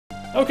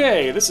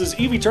Okay, this is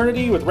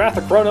Eviternity with Wrath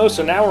of Cronos,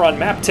 and now we're on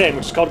map 10,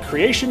 which is called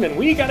Creation, and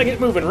we gotta get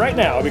moving right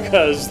now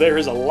because there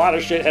is a lot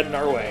of shit heading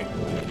our way.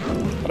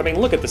 But I mean,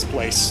 look at this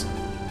place.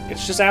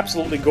 It's just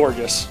absolutely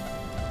gorgeous.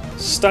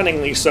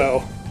 Stunningly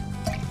so.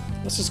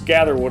 Let's just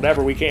gather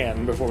whatever we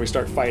can before we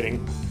start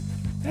fighting.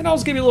 And I'll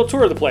just give you a little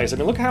tour of the place. I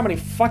mean, look how many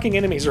fucking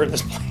enemies are in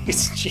this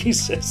place.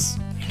 Jesus.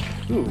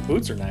 Ooh,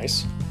 boots are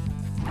nice.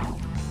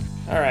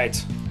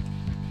 Alright.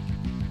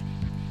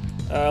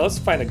 Let's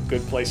find a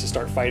good place to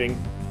start fighting.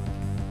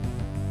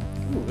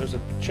 Ooh, there's a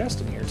chest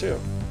in here, too.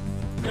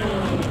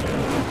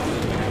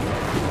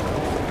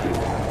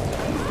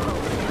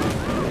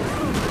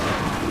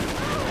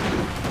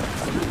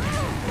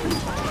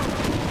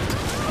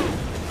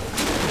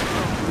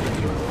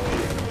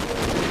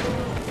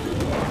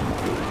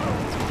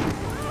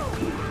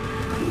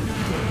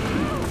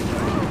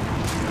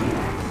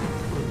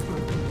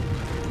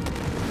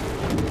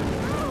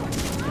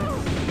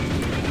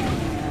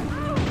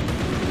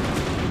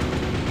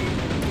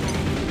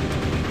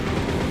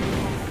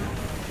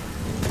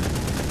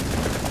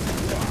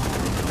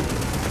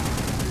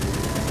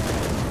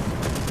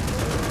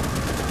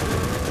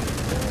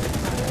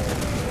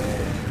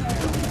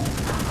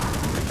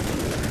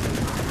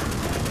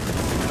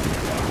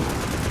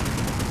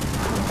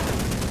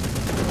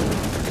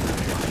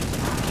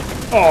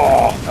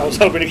 Oh, I was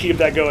hoping to keep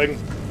that going.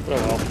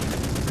 Oh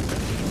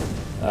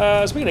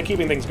well. Speaking of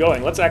keeping things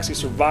going, let's actually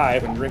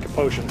survive and drink a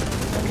potion.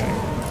 Okay.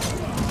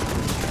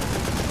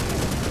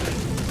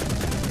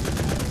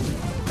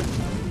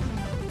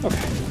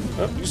 Okay.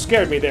 Oh, you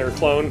scared me there,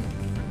 clone.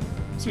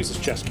 Let's use this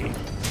chest key.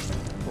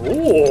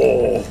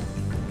 Oh,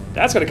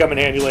 that's gonna come in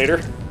handy later.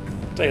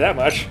 I'll tell you that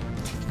much.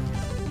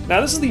 Now,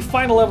 this is the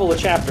final level of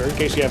the chapter, in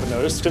case you haven't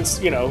noticed, since,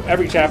 you know,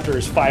 every chapter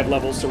is 5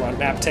 levels, so we're on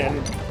map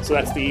 10, so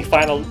that's the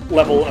final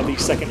level of the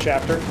second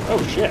chapter.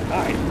 Oh, shit,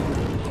 hi.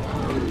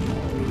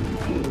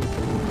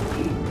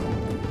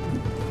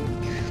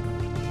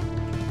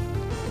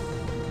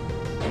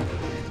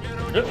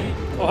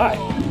 Oh, hi.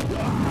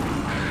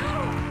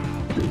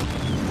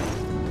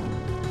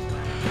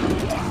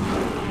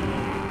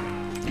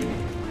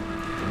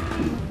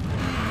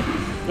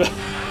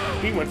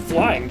 He went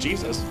flying,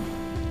 Jesus.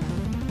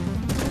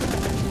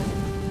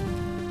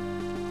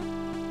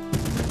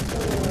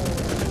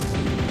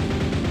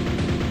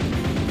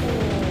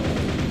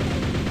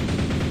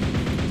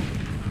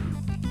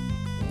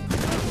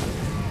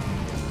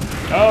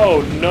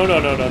 Oh, no, no,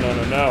 no, no, no,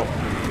 no, no.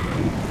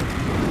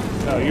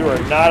 No, you are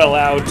not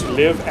allowed to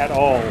live at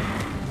all.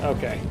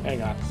 Okay,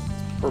 hang on.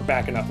 We're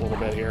backing up a little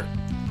bit here.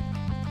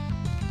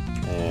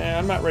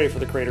 I'm not ready for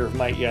the Crater of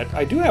Might yet.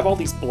 I do have all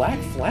these black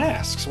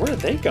flasks. Where did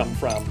they come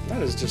from?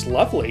 That is just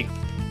lovely.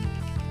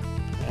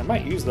 I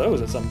might use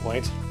those at some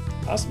point.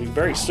 Possibly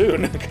very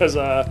soon, because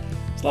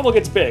this level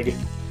gets big.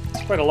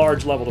 It's quite a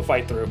large level to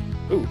fight through.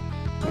 Ooh,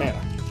 mana.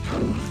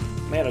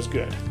 Mana's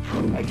good.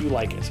 I do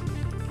like it.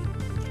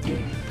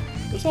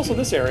 There's also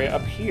this area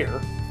up here,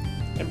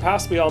 and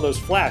possibly all those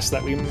flasks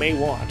that we may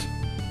want.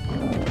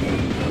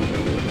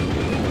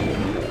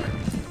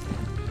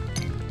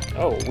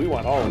 Oh, we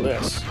want all of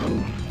this.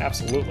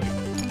 Absolutely.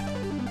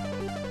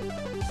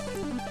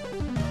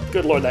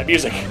 Good lord, that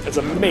music. It's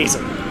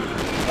amazing.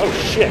 Oh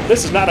shit,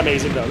 this is not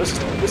amazing though. This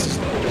is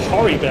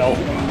horrible.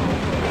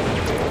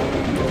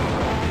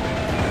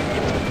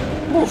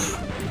 Oof.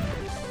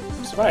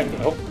 Survived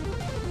though.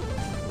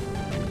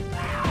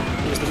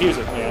 Here's the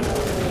music, man.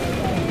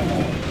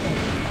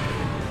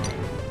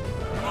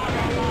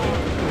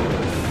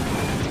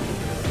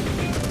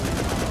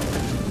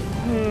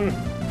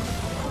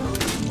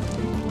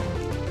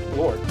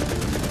 Lord.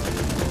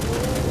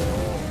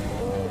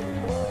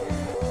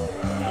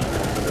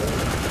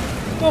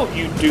 Don't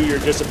you do your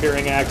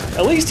disappearing act.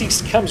 At least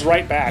he comes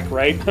right back,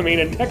 right? I mean,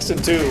 in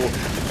Nexon 2,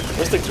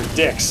 those things are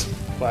dicks.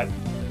 But,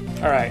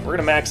 alright, we're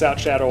gonna max out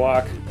Shadow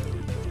Walk.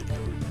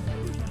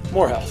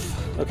 More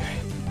health. Okay.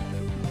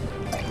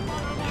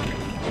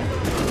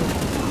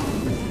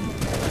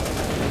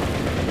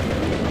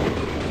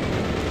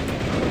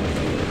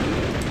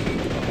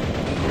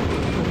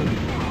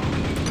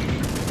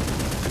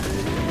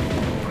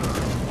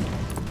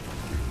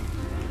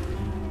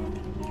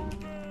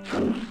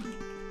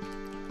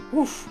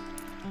 Oof.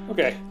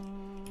 Okay.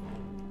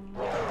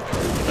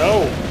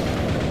 No.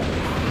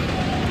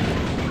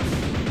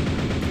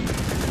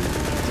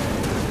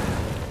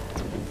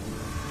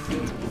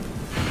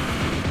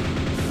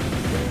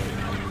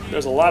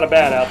 There's a lot of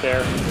bad out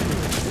there.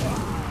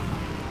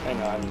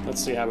 Hang on.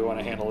 Let's see how we want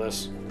to handle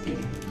this.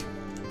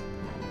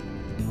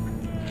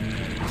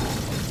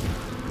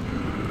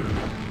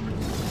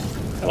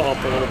 That'll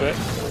help a little bit.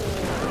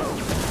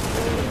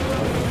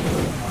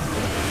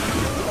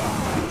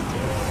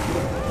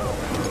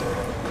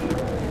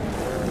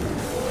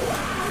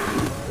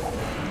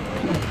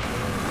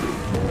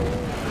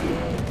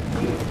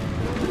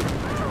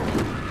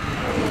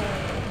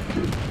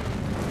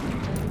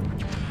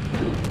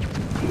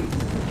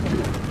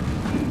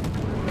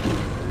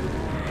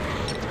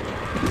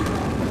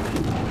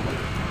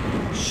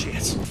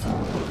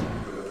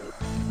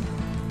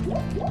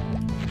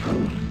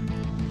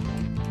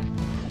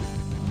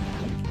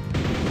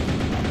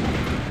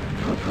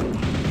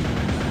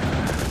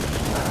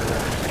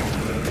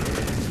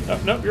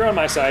 Nope, nope, you're on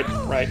my side.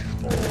 Right.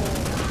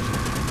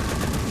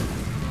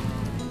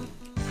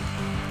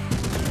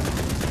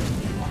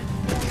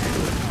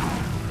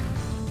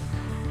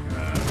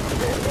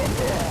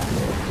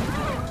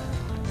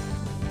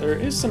 There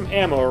is some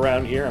ammo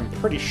around here, I'm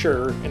pretty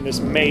sure, in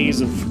this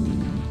maze of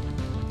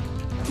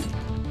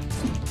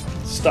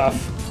stuff.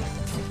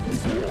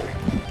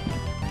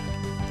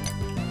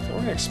 So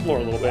we're gonna explore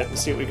a little bit and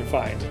see what we can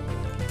find.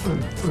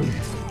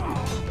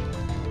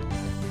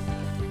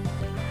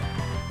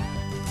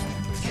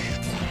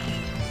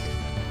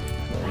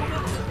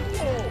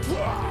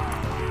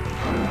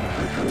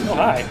 Oh,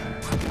 hi.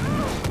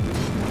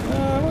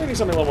 We're gonna need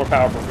something a little more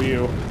powerful for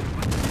you.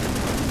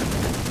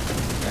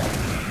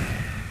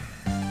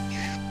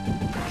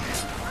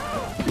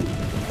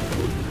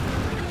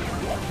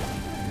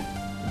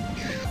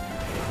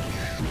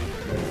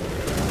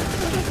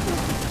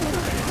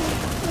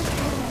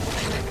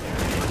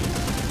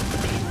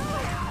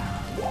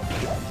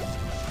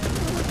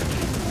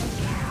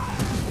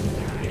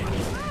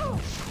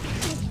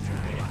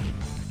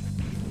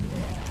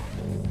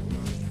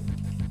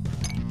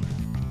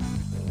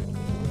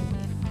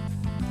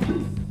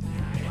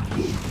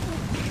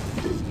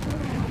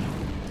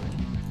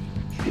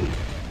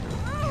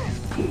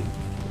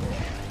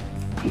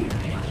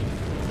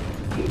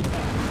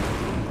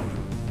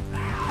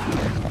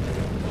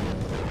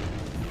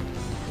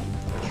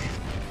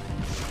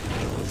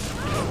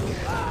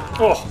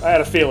 Oh, I had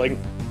a feeling.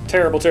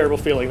 Terrible, terrible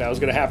feeling that was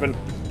going to happen.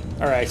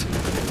 Alright.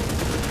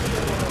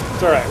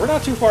 It's alright. We're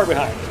not too far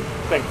behind,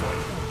 thankfully.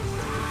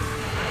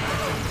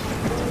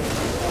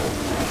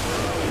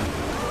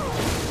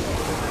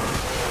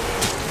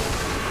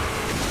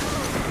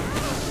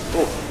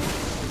 Oh.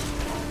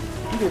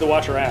 We need to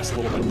watch our ass a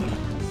little bit.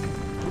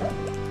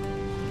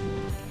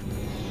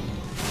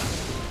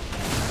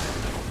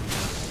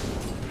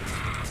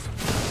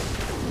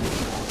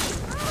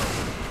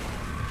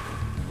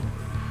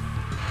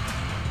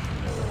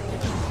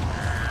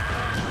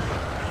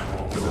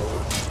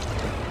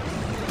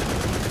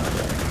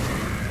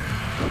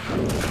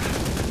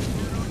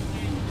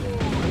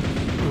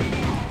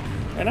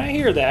 And I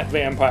hear that,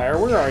 vampire.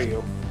 Where are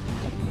you?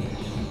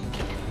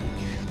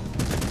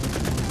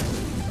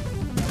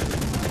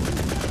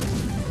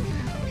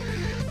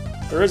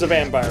 There is a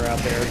vampire out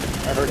there.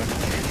 I heard him.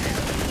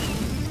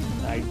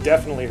 I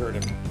definitely heard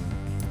him.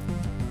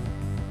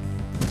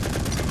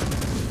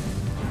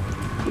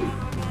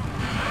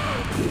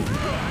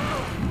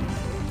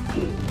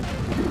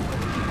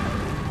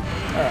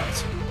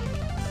 Alright.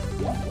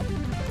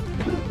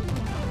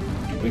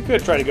 We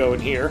could try to go in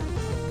here.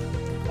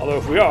 Although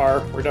if we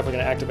are, we're definitely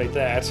going to activate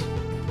that.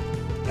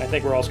 And I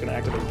think we're also going to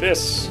activate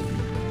this.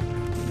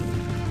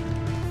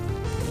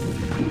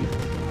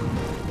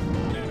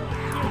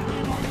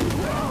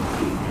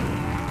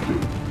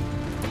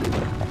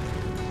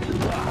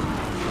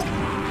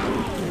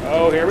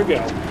 Oh, here we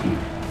go.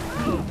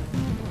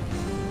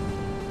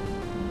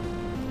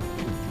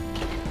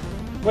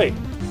 Wait.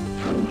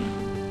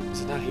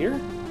 Is it not here?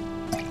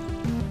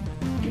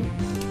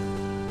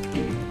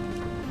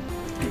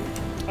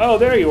 Oh,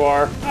 there you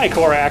are. Hi,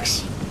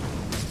 Korax.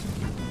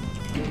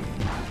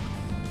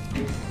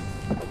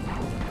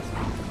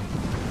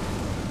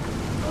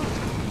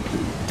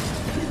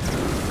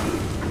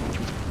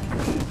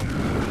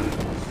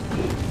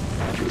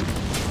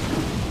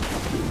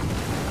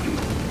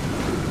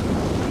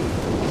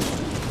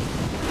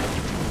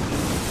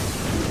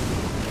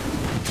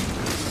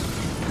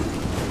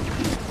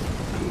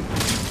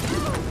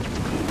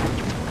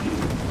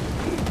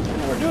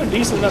 We're doing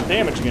decent enough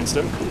damage against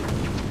him.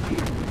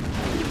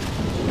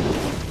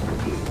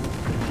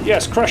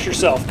 Yes, crush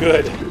yourself.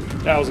 Good.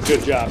 That was a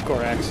good job,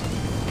 Korax.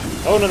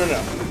 Oh, no, no,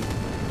 no.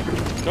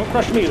 Don't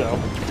crush me, though.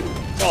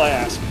 That's all I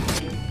ask.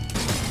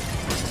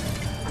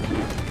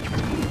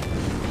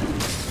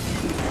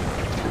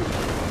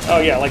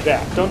 Oh, yeah, like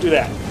that. Don't do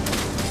that.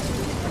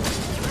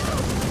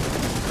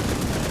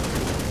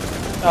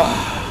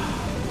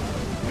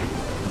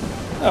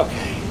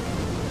 Okay.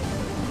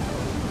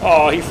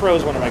 Oh, he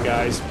froze one of my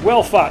guys.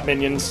 Well fought,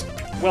 minions.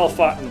 Well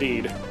fought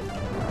indeed.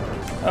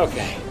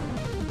 Okay.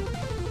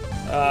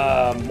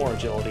 More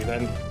agility,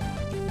 then.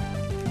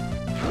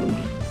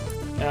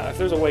 If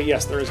there's a way,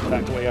 yes, there is in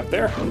fact a way up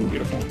there.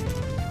 Beautiful.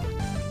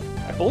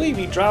 I believe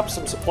he dropped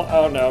some supply.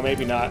 Oh, no,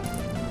 maybe not.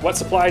 What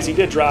supplies he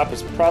did drop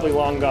is probably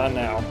long gone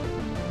now.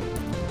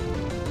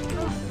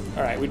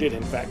 Alright, we did,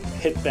 in fact,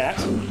 hit that.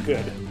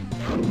 Good.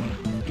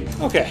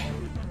 Okay.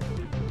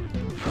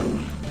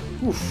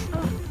 Oof.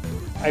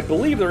 I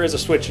believe there is a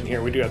switch in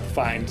here we do have to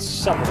find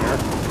somewhere.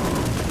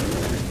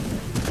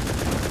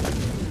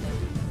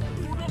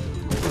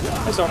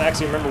 I just don't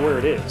actually remember where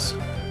it is.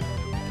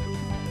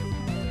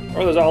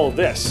 Or there's all of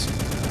this.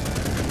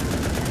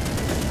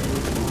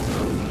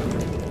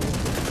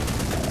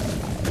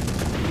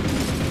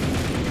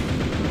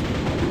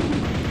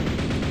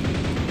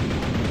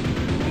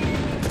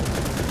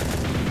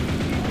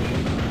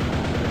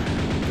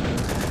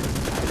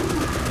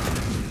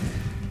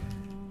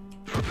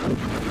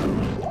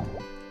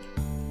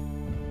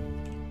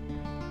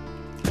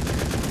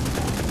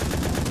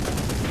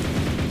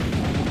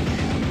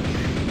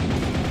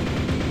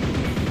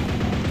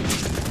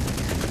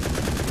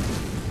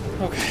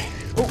 Okay.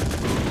 Oh.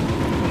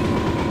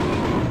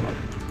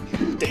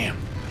 Damn.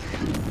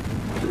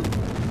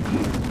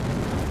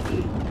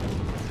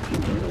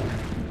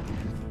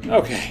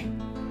 Okay.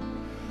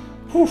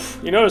 Whew.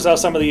 You notice how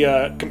some of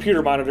the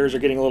computer monitors are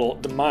getting a little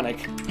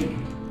demonic.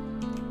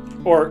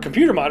 Or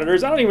computer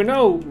monitors, I don't even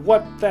know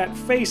what that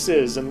face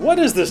is, and what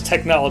is this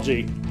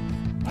technology?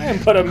 I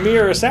am but a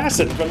mere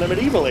assassin from the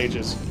medieval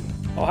ages.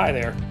 Oh, hi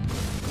there.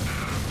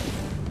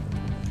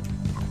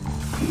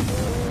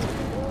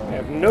 I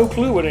have no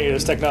clue what any of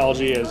this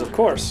technology is, of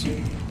course.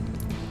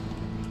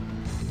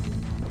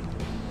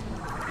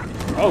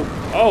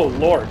 Oh,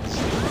 Lord.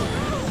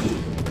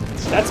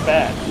 That's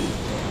bad.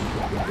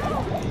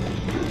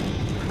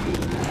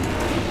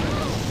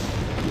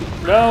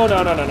 No.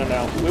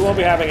 We won't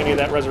be having any of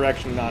that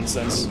resurrection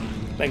nonsense.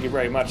 Thank you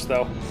very much,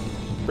 though.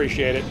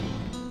 Appreciate it.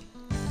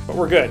 But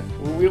we're good.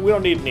 We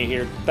don't need any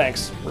here.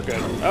 Thanks. We're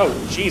good. Oh,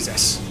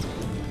 Jesus.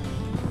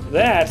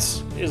 That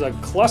is a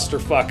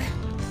clusterfuck.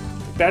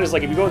 That is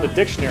like, if you go in the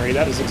dictionary,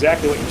 that is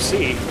exactly what you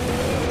see.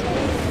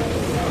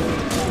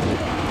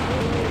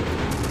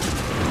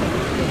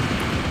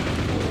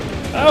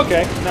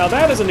 Okay, now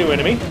that is a new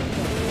enemy.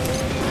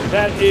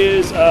 That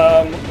is,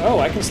 oh,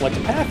 I can select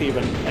a path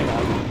even. Hang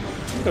on.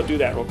 Let's go do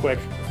that real quick.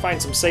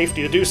 Find some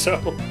safety to do so.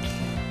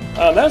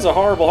 That is a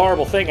horrible,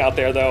 horrible thing out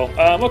there, though.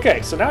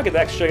 Okay, so now I get to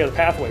actually show you how the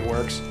pathway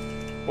works.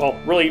 Well,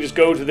 really, you just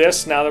go to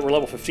this, now that we're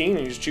level 15,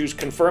 and you just choose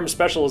Confirm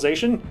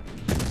Specialization.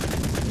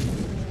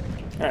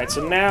 Alright,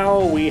 so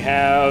now we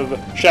have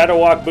Shadow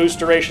Walk boost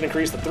duration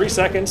increased to 3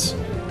 seconds.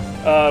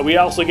 We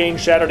also gain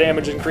shadow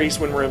damage increase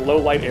when we're in low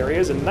light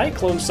areas, and Night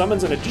Clone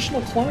summons an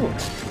additional clone,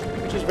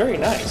 which is very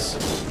nice.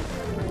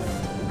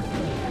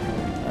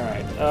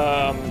 Alright,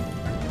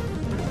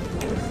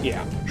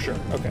 yeah, sure,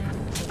 okay.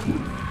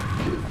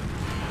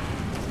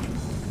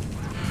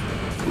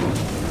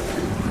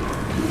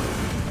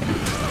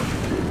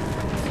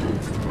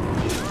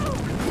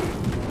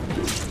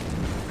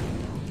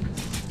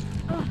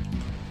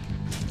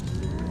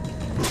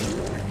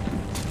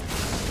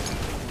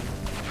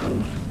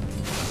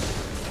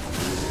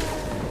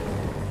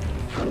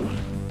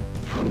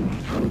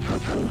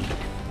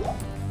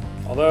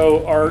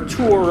 Although our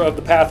tour of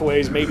the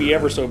pathways may be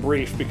ever so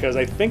brief, because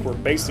I think we're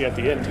basically at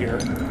the end here.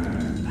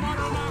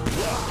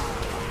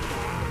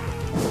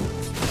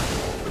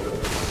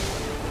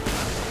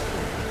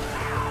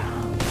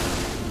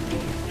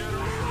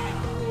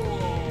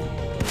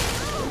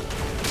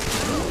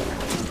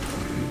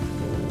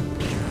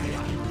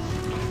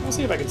 I'll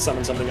see if I can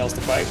summon something else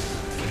to fight.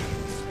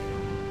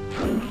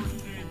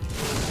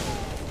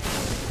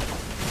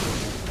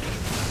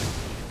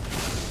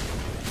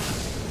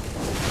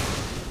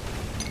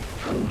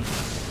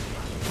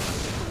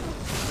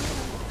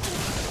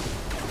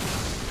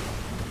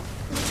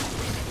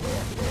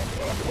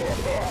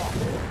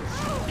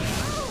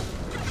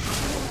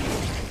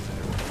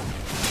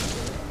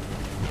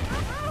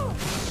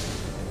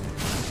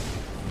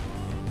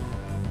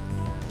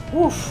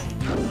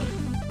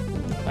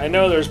 Oof. I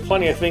know there's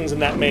plenty of things in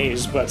that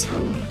maze, but I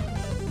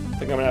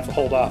think I'm gonna have to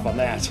hold off on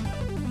that.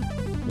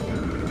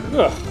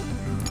 Ugh.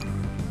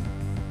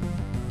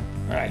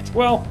 Alright,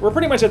 well, we're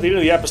pretty much at the end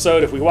of the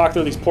episode if we walk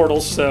through these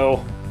portals,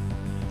 so...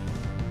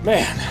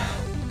 Man,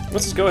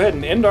 let's just go ahead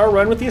and end our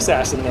run with the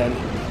Assassin then.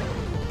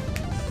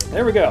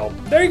 There we go.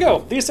 There you go,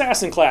 the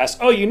Assassin class.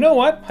 Oh, you know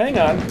what? Hang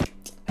on.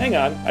 Hang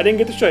on. I didn't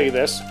get to show you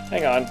this.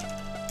 Hang on.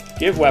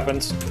 Give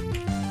weapons.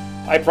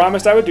 I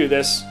promised I would do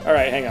this.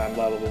 Alright, hang on.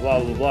 Blah, blah, blah,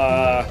 blah,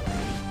 blah.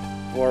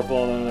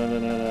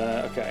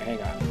 Vorpal, okay,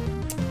 hang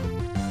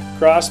on.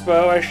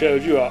 Crossbow, I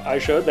showed you. I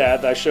showed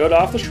that. I showed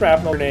off the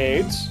shrapnel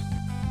grenades.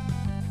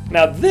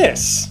 Now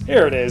this,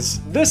 here it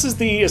is. This is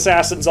the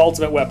Assassin's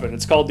ultimate weapon.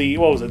 It's called the,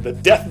 what was it? The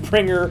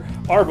Deathbringer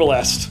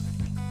Arbalest.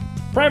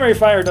 Primary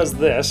fire does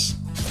this.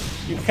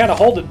 You can kind of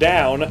hold it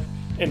down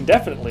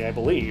indefinitely, I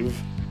believe.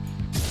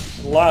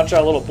 Launch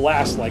out a little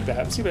blast like that.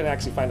 Let's see if I can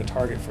actually find a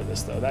target for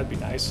this, though. That'd be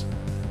nice.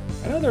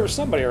 I know there was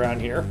somebody around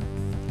here.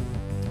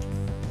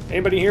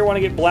 Anybody here want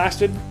to get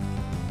blasted?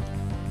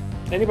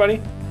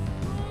 Anybody?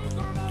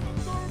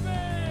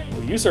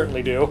 Well, you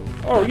certainly do.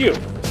 Oh, you.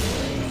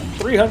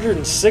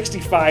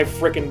 365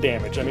 frickin'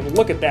 damage. I mean,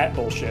 look at that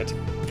bullshit.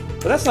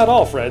 But that's not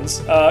all,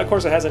 friends. Of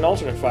course, it has an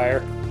alternate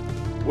fire,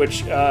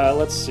 which,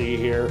 let's see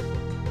here.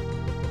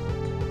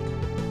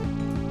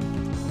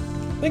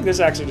 I think this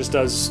actually just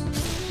does...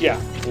 Yeah.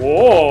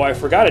 Whoa, I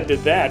forgot it did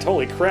that.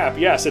 Holy crap.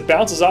 Yes, it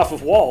bounces off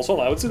of walls. Hold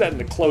on, let's do that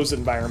in a closed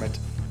environment.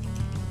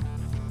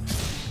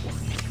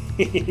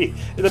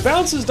 The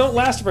bounces don't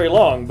last very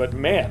long, but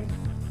man.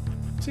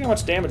 See how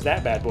much damage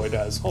that bad boy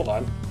does. Hold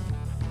on.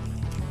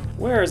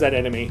 Where is that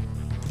enemy?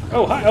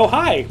 Oh, hi. Oh,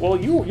 hi. Well,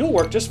 you'll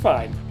work just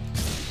fine.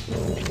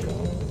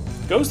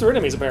 Goes through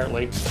enemies,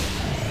 apparently.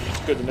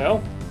 Good to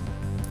know.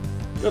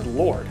 Good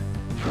lord.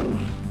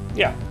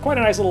 Yeah, quite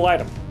a nice little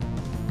item.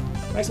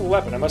 Nice little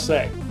weapon, I must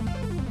say.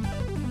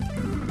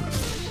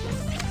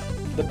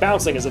 The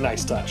bouncing is a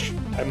nice touch,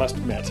 I must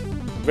admit.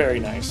 Very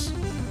nice.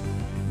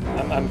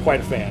 I'm quite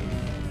a fan.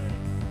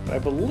 But I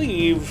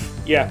believe...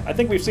 Yeah, I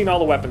think we've seen all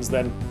the weapons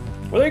then.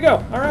 Well, there you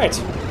go. All right.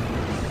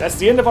 That's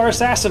the end of our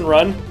assassin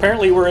run.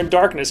 Apparently we're in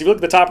darkness. If you look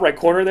at the top right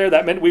corner there,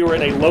 that meant we were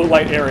in a low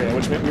light area,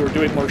 which meant we were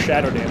doing more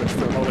shadow damage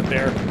for a moment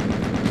there.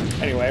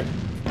 Anyway,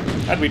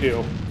 how'd we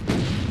do?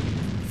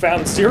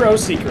 Found 0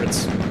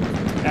 secrets,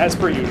 as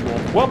per usual.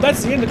 Well,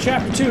 that's the end of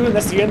Chapter 2, and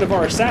that's the end of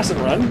our assassin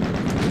run.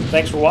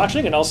 Thanks for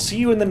watching, and I'll see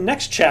you in the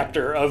next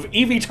chapter of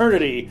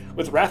Eviternity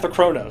with Wrath of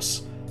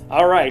Cronos.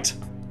 All right,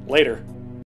 later.